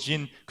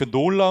주어진 그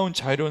놀라운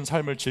자유로운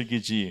삶을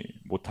즐기지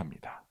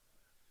못합니다.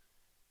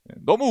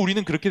 너무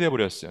우리는 그렇게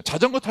돼버렸어요.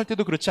 자전거 탈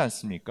때도 그렇지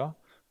않습니까?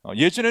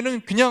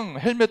 예전에는 그냥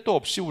헬멧도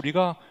없이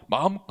우리가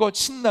마음껏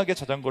신나게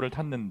자전거를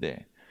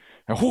탔는데,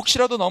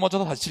 혹시라도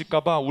넘어져서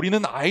다칠까봐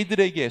우리는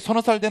아이들에게,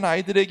 서너 살 된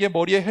아이들에게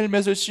머리에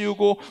헬멧을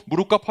씌우고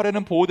무릎과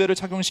팔에는 보호대를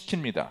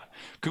착용시킵니다.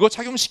 그거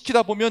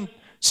착용시키다 보면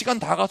시간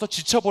다 가서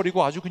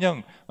지쳐버리고 아주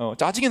그냥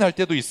짜증이 날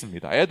때도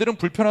있습니다. 애들은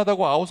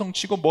불편하다고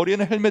아우성치고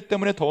머리에는 헬멧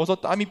때문에 더워서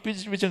땀이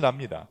삐질삐질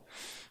납니다.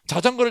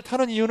 자전거를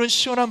타는 이유는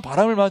시원한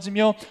바람을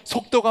맞으며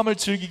속도감을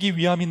즐기기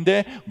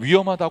위함인데,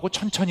 위험하다고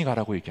천천히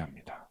가라고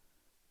얘기합니다.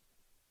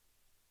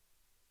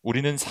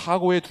 우리는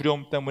사고의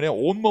두려움 때문에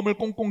온몸을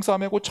꽁꽁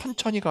싸매고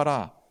천천히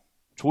가라,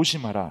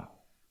 조심하라,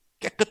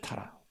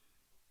 깨끗하라.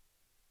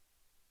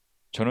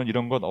 저는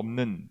이런 것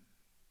없는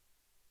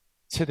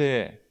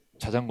세대의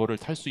자전거를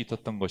탈 수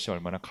있었던 것이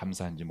얼마나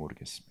감사한지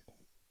모르겠습니다.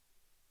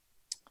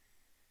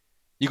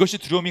 이것이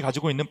두려움이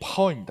가지고 있는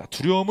파워입니다.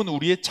 두려움은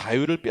우리의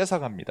자유를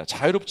뺏어갑니다.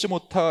 자유롭지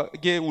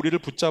못하게 우리를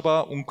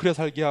붙잡아 웅크려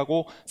살게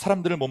하고,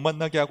 사람들을 못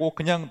만나게 하고,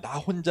 그냥 나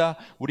혼자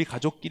우리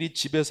가족끼리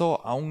집에서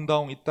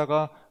아웅다웅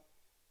있다가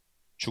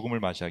죽음을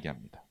맞이하게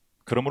합니다.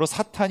 그러므로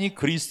사탄이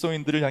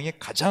그리스도인들을 향해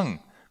가장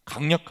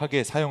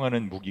강력하게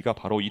사용하는 무기가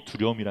바로 이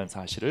두려움이라는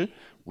사실을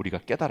우리가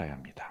깨달아야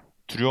합니다.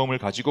 두려움을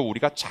가지고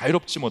우리가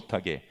자유롭지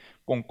못하게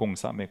꽁꽁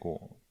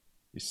싸매고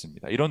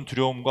있습니다. 이런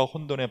두려움과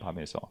혼돈의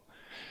밤에서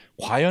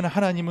과연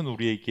하나님은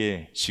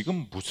우리에게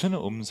지금 무슨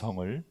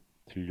음성을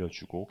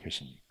들려주고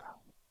계십니까?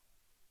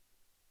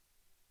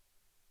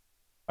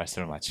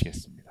 말씀을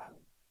마치겠습니다.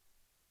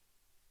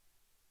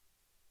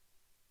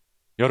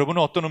 여러분은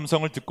어떤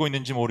음성을 듣고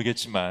있는지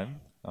모르겠지만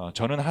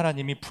저는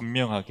하나님이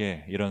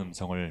분명하게 이런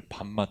음성을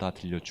밤마다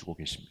들려주고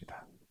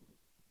계십니다.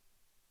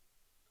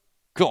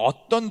 그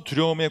어떤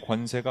두려움의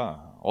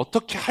권세가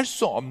어떻게 할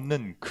수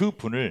없는 그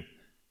분을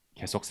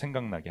계속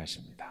생각나게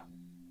하십니다.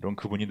 여러분,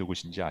 그분이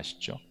누구신지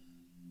아시죠?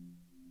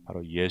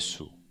 바로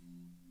예수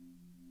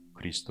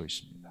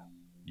그리스도이십니다.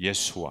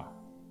 예수와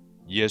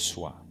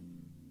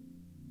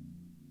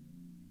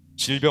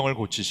질병을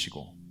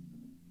고치시고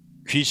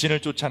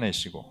귀신을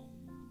쫓아내시고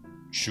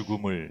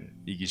죽음을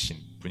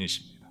이기신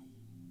분이십니다.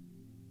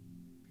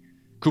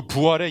 그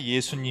부활의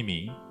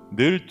예수님이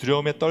늘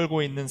두려움에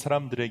떨고 있는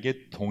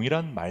사람들에게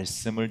동일한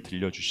말씀을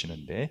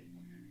들려주시는데,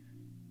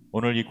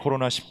 오늘 이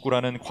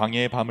코로나19라는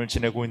광야의 밤을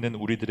지내고 있는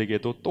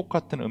우리들에게도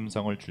똑같은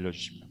음성을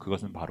들려주십니다.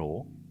 그것은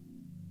바로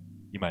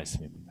이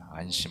말씀입니다.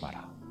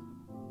 안심하라,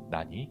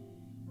 나니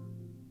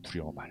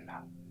두려워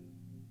말라.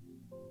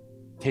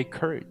 Take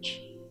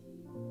courage,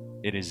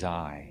 it is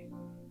I,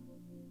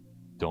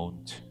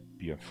 don't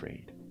be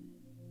afraid.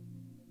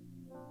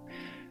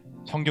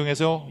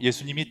 성경에서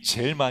예수님이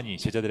제일 많이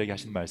제자들에게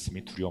하신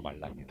말씀이 두려워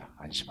말라입니다.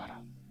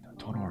 안심하라.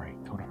 Don't worry.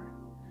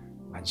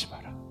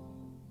 안심하라.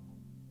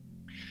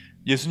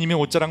 예수님이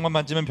옷자락만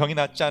만지면 병이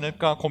낫지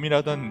않을까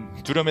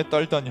고민하던, 두려움에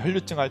떨던,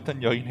 혈류증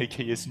앓던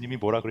여인에게 예수님이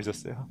뭐라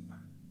그러셨어요?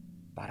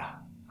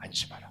 나라,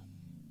 안심하라.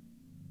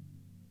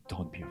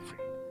 Don't be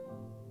afraid.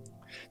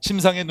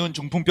 침상에 누운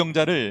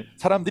중풍병자를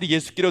사람들이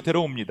예수께로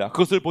데려옵니다.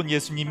 그것을 본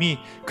예수님이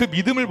그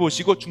믿음을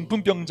보시고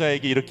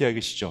중풍병자에게 이렇게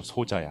하시죠.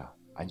 소자야,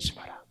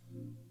 안심하라.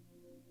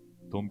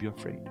 Don't be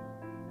afraid.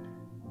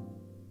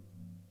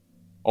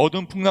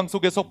 어두운 풍랑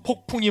속에서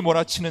폭풍이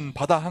몰아치는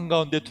바다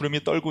한가운데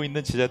두려움이 떨고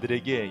있는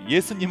제자들에게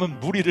예수님은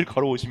물 위를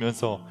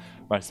걸어오시면서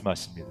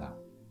말씀하십니다.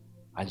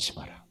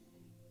 안심하라,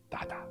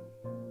 나다.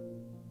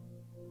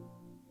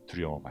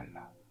 두려워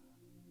말라.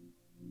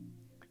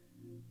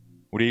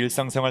 우리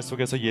일상생활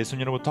속에서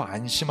예수님으로부터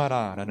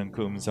안심하라 라는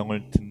그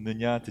음성을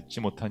듣느냐 듣지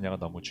못하느냐가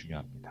너무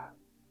중요합니다.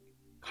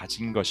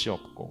 가진 것이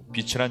없고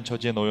비천한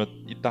처지에 놓여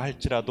있다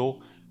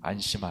할지라도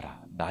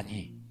안심하라,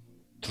 나니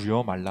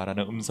두려워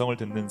말라라는 음성을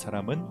듣는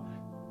사람은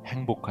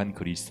행복한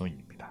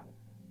그리스도인입니다.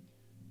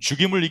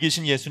 죽임을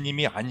이기신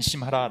예수님이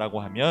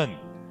안심하라라고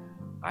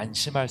하면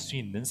안심할 수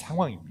있는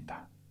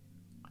상황입니다.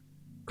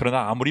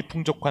 그러나 아무리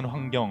풍족한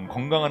환경,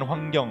 건강한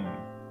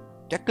환경,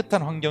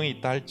 깨끗한 환경이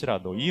있다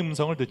할지라도 이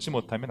음성을 듣지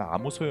못하면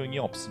아무 소용이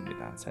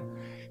없습니다.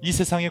 이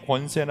세상의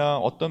권세나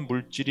어떤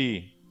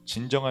물질이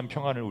진정한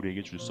평안을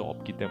우리에게 줄 수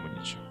없기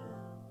때문이죠.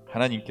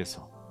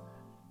 하나님께서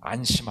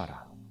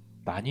안심하라,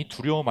 나니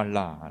두려워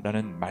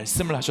말라라는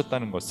말씀을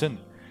하셨다는 것은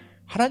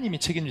하나님이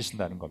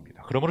책임지신다는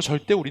겁니다. 그러므로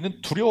절대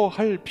우리는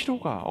두려워할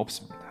필요가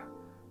없습니다.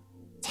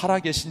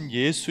 살아계신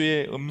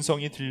예수의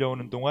음성이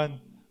들려오는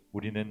동안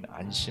우리는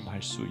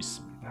안심할 수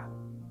있습니다.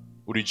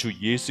 우리 주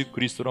예수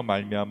그리스도로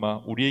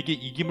말미암아 우리에게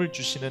이김을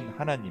주시는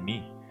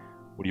하나님이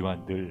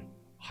우리와 늘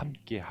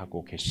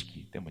함께하고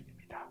계시기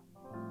때문입니다.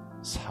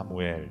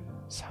 사무엘,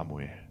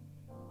 사무엘,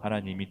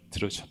 하나님이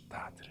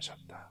들으셨다.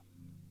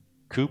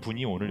 그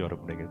분이 오늘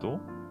여러분에게도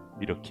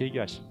이렇게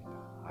얘기하십니다.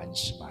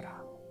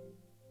 안심하라,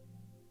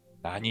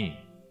 나니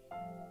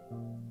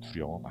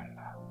두려워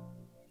말라.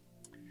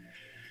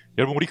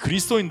 여러분, 우리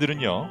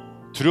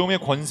그리스도인들은요, 두려움의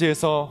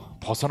권세에서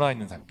벗어나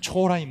있는 사람,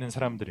 초월해 있는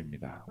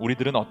사람들입니다.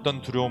 우리들은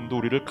어떤 두려움도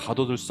우리를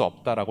가둬둘 수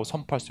없다라고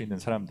선포할 수 있는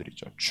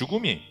사람들이죠.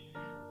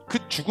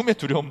 그 죽음의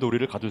두려움도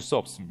우리를 가둘 수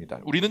없습니다.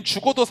 우리는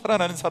죽어도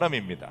살아나는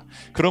사람입니다.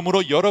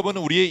 그러므로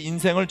여러분은 우리의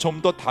인생을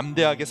좀 더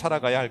담대하게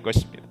살아가야 할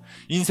것입니다.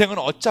 인생은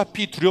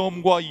어차피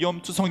두려움과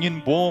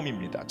위험투성인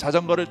모험입니다.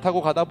 자전거를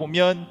타고 가다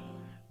보면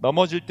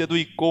넘어질 때도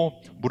있고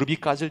무릎이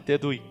까질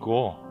때도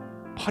있고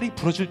팔이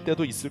부러질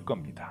때도 있을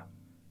겁니다.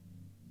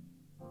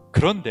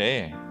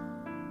 그런데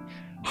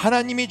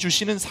하나님이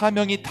주시는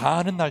사명이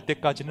다하는 날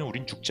때까지는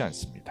우린 죽지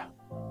않습니다.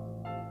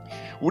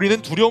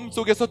 우리는 두려움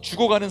속에서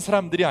죽어가는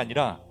사람들이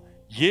아니라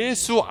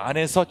예수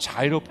안에서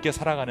자유롭게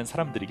살아가는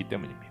사람들이기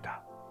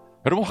때문입니다.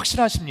 여러분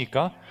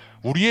확신하십니까?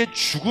 우리의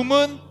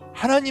죽음은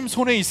하나님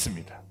손에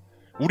있습니다.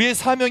 우리의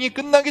사명이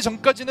끝나기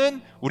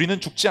전까지는 우리는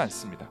죽지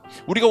않습니다.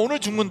 우리가 오늘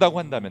죽는다고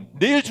한다면,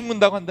 내일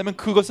죽는다고 한다면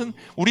그것은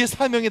우리의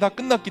사명이 다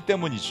끝났기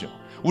때문이죠.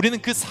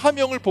 우리는 그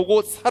사명을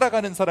보고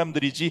살아가는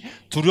사람들이지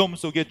두려움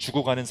속에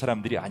죽어가는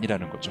사람들이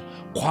아니라는 거죠.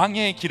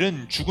 광야의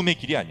길은 죽음의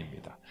길이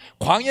아닙니다.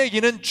 광야의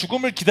길은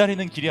죽음을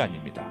기다리는 길이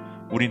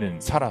아닙니다. 우리는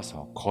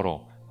살아서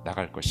걸어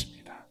나갈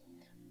것입니다.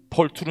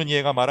 폴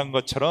투르니에가 말한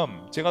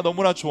것처럼 제가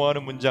너무나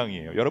좋아하는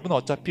문장이에요. 여러분,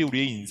 어차피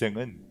우리의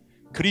인생은,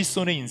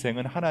 그리스도의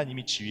인생은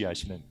하나님이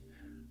지휘하시는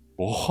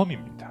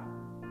모험입니다.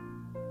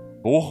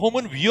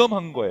 모험은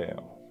위험한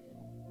거예요.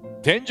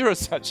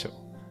 dangerous 하죠.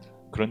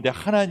 그런데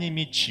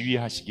하나님이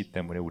지휘하시기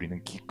때문에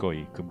우리는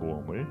기꺼이 그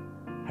모험을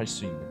할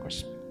수 있는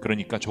것입니다.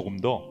 그러니까 조금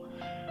더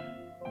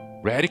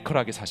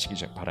레디컬하게 사시기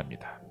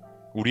바랍니다.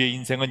 우리의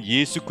인생은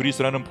예수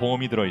그리스도라는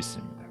보험이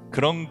들어있습니다.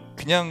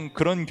 그냥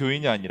그런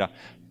교인이 아니라,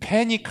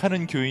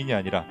 패닉하는 교인이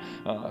아니라,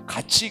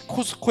 같이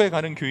코스코에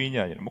가는 교인이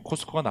아니라, 뭐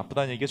코스코가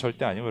나쁘다는 얘기가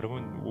절대 아니에요.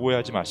 여러분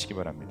오해하지 마시기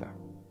바랍니다.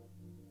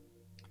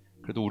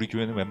 그래도 우리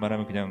교회는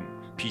웬만하면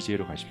그냥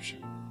BJ로 가십시오.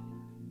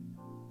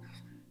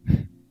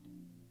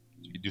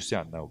 뉴스에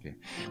안 나오게.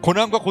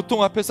 고난과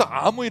고통 앞에서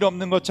아무 일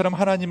없는 것처럼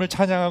하나님을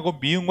찬양하고,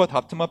 미움과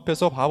다툼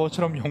앞에서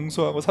바보처럼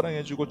용서하고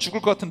사랑해주고, 죽을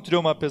것 같은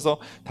두려움 앞에서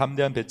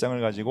담대한 배짱을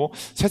가지고,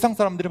 세상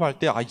사람들이 볼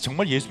때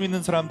정말 예수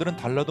믿는 사람들은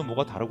달라도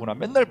뭐가 다르구나,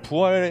 맨날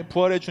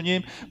부활의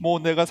주님, 뭐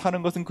내가 사는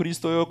것은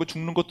그리스도요, 그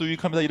죽는 것도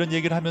유익합니다, 이런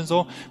얘기를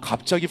하면서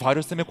갑자기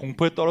바이러스 때문에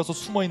공포에 떨어서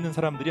숨어있는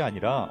사람들이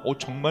아니라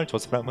정말 저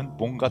사람은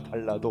뭔가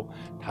달라도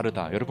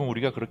다르다. 여러분,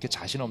 우리가 그렇게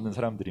자신 없는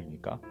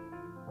사람들입니까?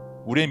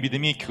 우리의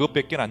믿음이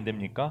그것밖에 안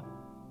됩니까?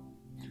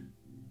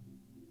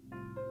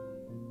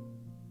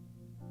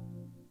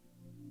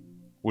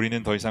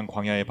 우리는 더 이상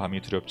광야의 밤이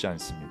두렵지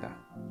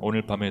않습니다.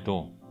 오늘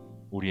밤에도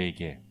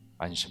우리에게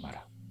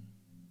안심하라,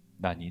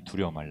 나니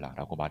두려워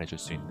말라라고 말해줄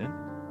수 있는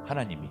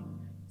하나님이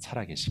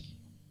살아계시기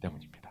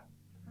때문입니다.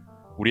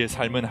 우리의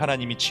삶은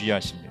하나님이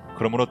지휘하십니다.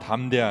 그러므로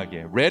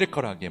담대하게,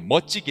 레디컬하게,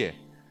 멋지게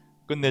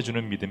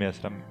끝내주는 믿음의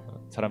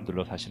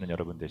사람들로 사시는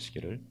여러분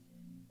되시기를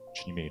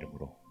주님의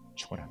이름으로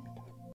축원합니다.